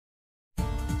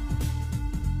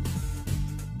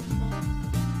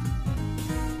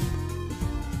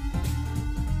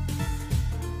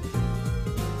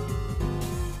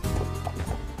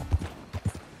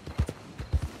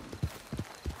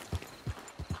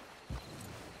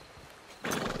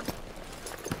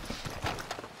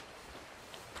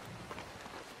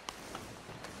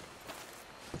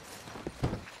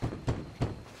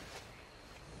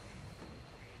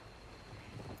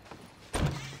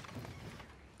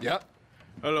Yep.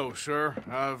 Hello, sir.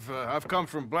 I've come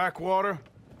from Blackwater.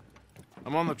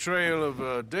 I'm on the trail of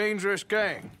a dangerous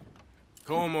gang.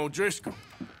 Colm O'Driscoll.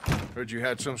 Heard you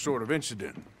had some sort of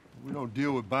incident. We don't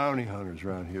deal with bounty hunters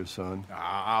around here, son.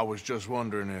 I was just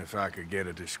wondering if I could get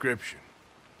a description.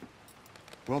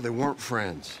 Well, they weren't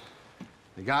friends.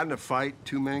 They got in a fight,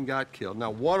 2 men got killed. Now,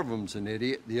 one of them's an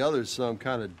idiot, the other's some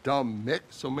kind of dumb Mick,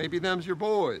 so maybe them's your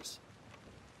boys.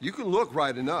 You can look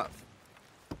right enough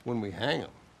when we hang them.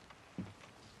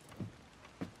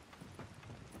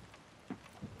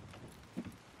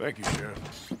 Thank you,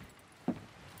 Sheriff.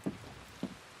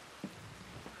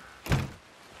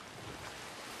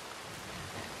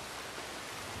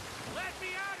 Let me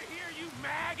out of here, you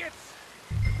maggots!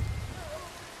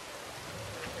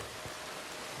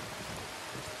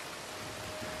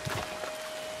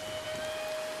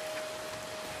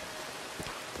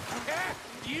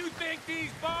 You think these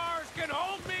bars can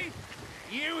hold me?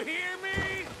 You hear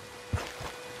me?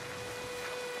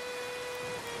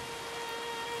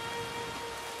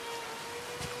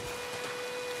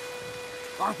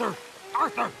 Arthur!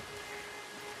 Arthur!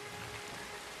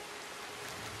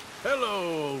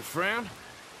 Hello, old friend.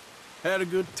 Had a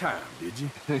good time, did you?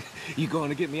 You going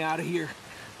to get me out of here?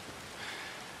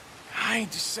 I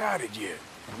ain't decided yet.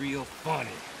 Real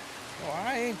funny. Oh,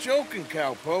 I ain't joking,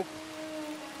 cowpoke.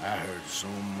 I heard so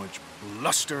much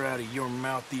bluster out of your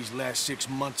mouth these last 6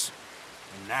 months,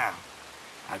 and now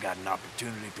I got an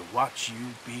opportunity to watch you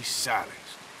be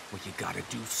silenced. Well, you gotta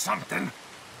do something.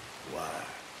 Why?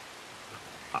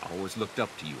 I always looked up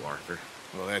to you, Arthur.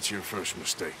 Well, that's your first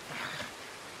mistake.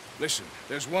 Listen,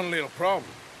 there's one little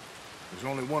problem. There's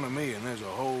only one of me, and there's a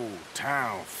whole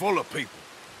town full of people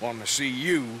wanting to see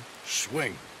you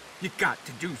swing. You got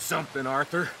to do something,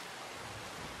 Arthur.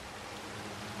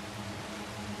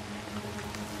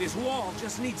 This wall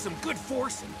just needs some good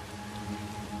forcing.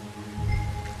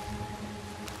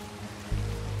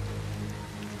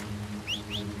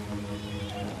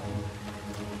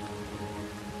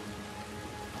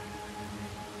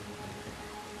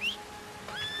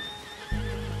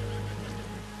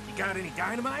 You got any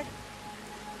dynamite?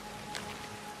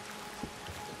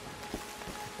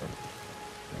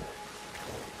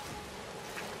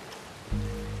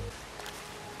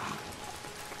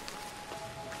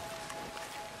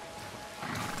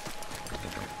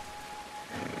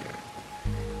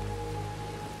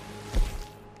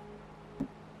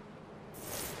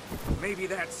 Maybe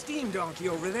that steam donkey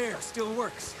over there still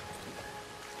works.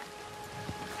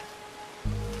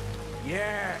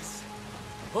 Yes!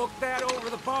 Hook that over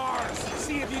the bars.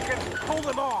 See if you can pull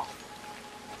them off.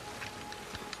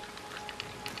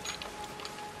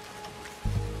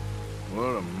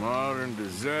 What a modern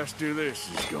disaster this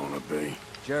is gonna be.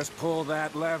 Just pull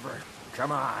that lever.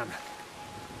 Come on.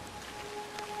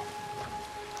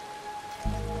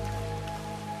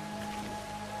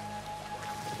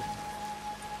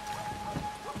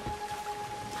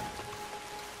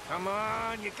 Come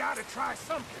on, you gotta try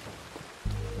something.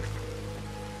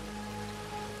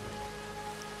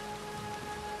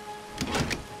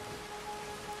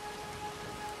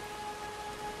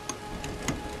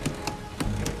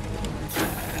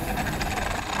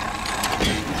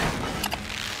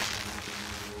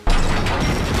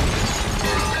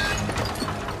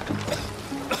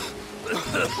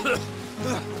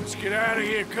 Let's get out of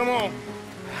here, come on.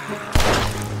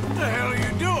 What the hell are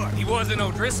you doing? He wasn't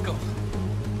O'Driscoll.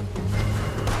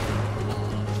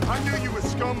 I knew you were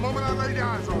scum the moment I laid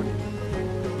eyes on you.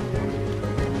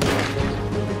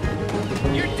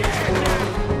 You're dead now!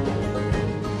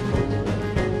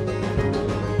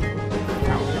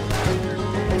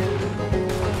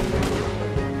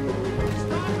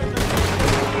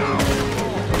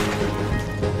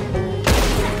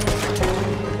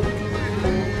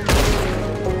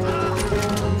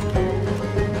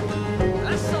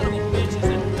 That son of a bitch is a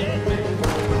dead man.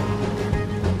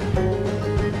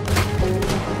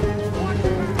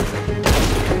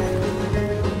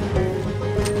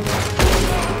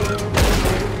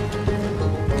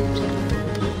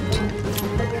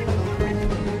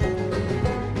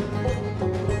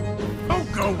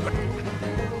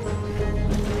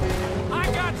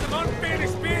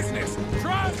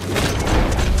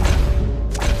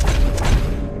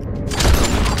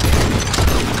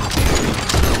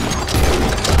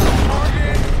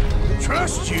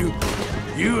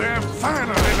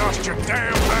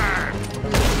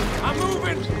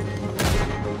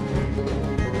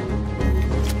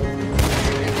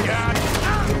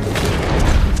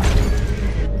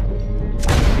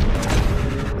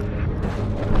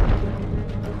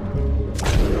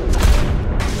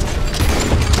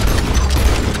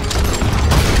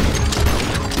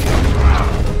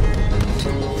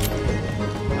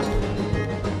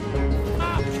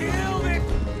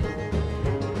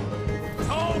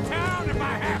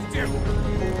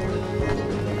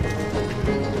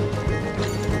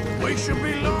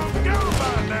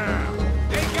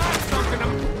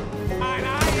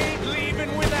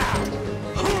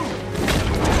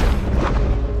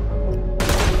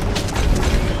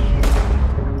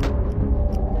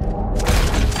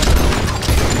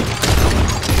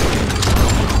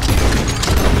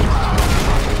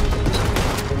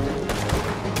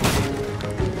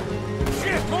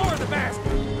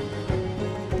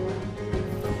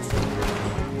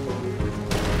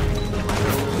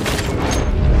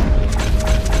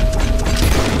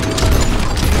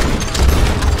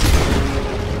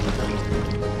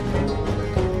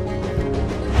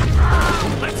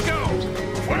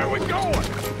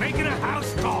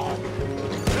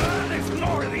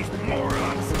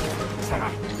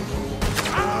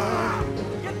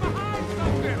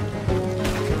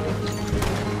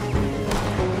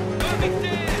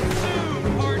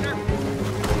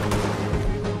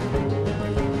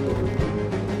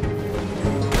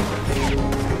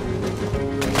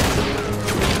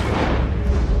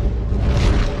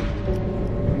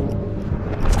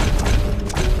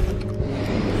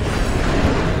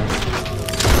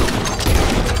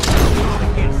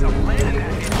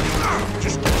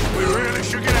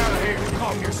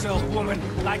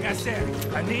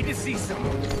 see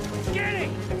someone.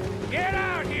 Skinny! Get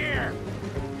out here!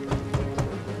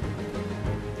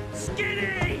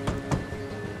 Skinny!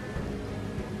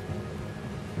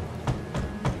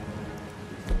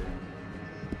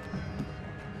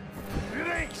 It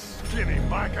ain't Skinny,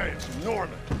 Micah, it's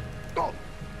Norman. Oh.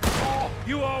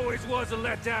 You always was a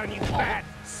letdown, you fat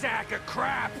sack of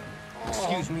crap!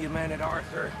 Excuse me a minute,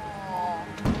 Arthur.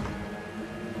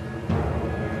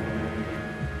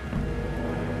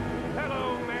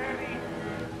 Hello, Manny.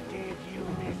 Did you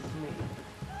miss me?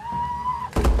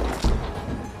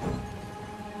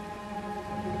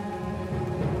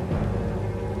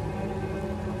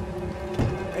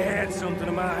 They had something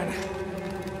of mine.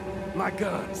 My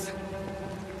guns.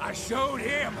 I showed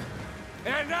him,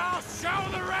 and I'll show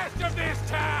the rest of this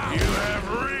town! You have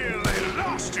really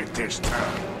lost it this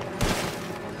time.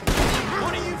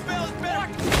 One of you fellas better...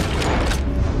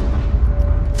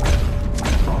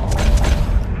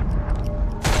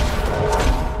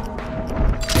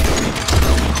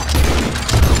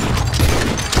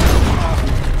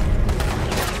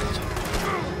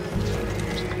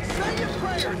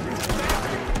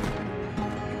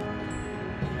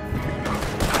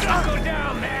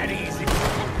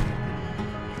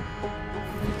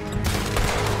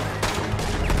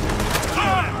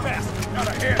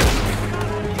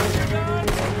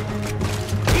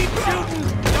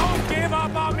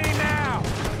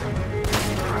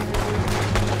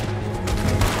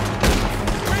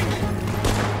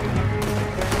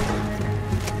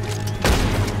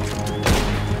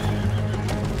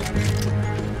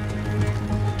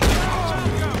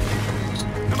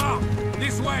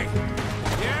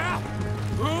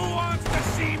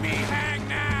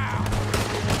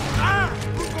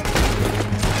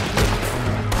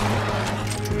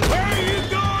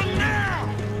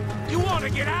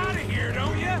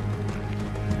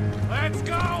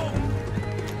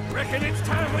 Reckon it's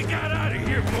time we got out of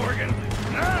here, Morgan.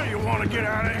 Now you want to get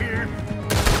out of here?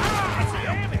 Ah,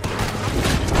 damn it!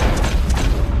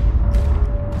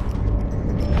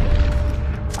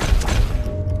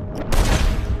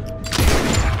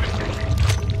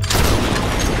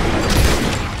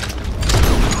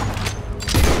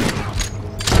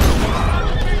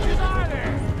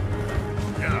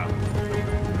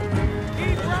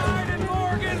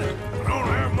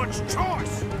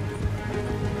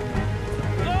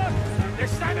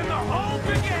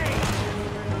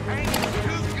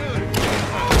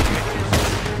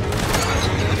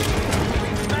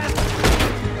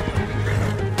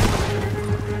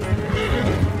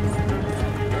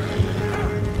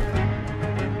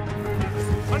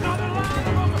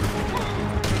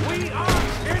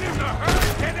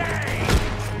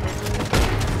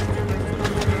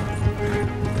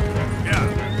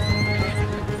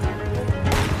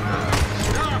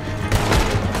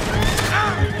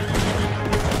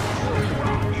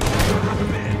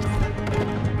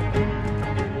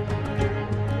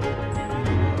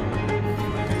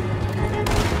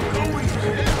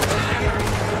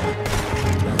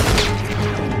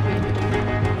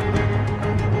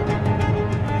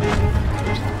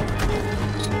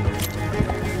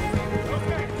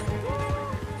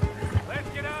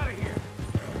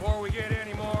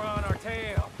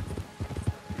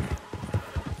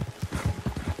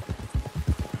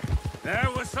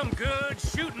 That was some good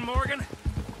shooting, Morgan.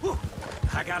 Whew.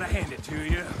 I gotta hand it to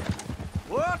you.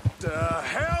 What the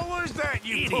hell was that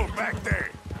you pulled back there?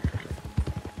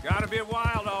 Got a bit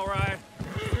wild, all right.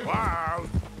 Wild?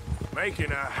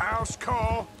 Making a house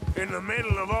call in the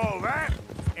middle of all that?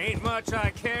 Ain't much I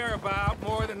care about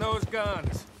more than those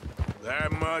guns.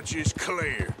 That much is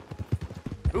clear.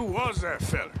 Who was that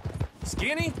fella?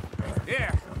 Skinny?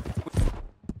 Yeah.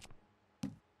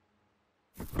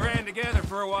 We ran together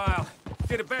for a while.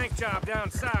 Did a bank job down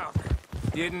south.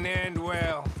 Didn't end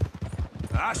well.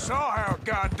 I saw how it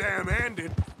goddamn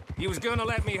ended. He was gonna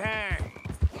let me hang.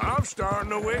 I'm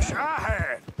starting to wish I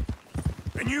had.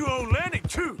 And you owe Lenny,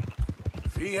 too.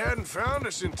 If he hadn't found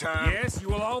us in time... Yes, you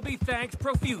will all be thanked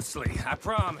profusely, I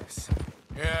promise.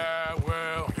 Yeah,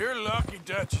 well, you're lucky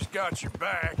Dutch has got your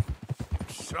back.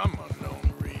 For some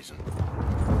unknown reason.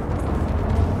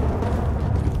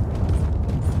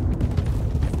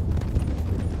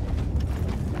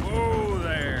 Whoa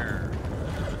there.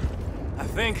 I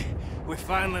think we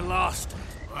finally lost him.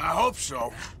 I hope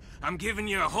so. I'm giving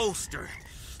you a holster.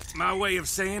 My way of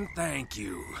saying thank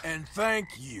you. And thank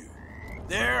you.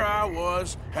 There I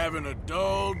was, having a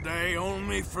dull day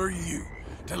only for you.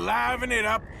 To liven it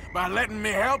up by letting me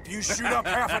help you shoot up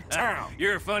half a town.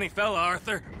 You're a funny fella,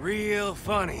 Arthur. Real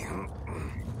funny.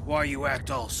 Why you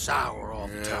act all sour all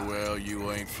the time? Yeah, well,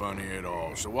 you ain't funny at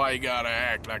all. So why you gotta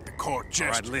act like the court jester?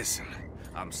 All right, listen.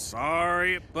 I'm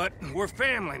sorry, but we're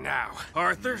family now.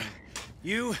 Arthur,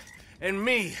 you and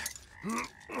me.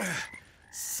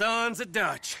 Sons of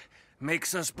Dutch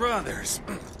makes us brothers.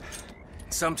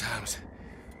 Sometimes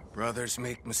brothers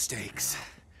make mistakes.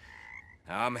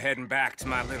 I'm heading back to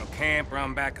my little camp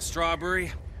around back of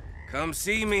Strawberry. Come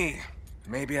see me.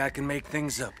 Maybe I can make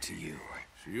things up to you.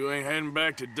 So you ain't heading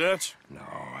back to Dutch? No,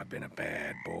 I've been a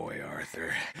bad boy,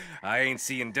 Arthur. I ain't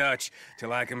seeing Dutch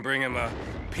till I can bring him a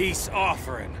peace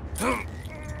offering.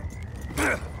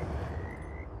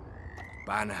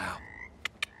 Bye now.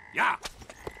 Yeah!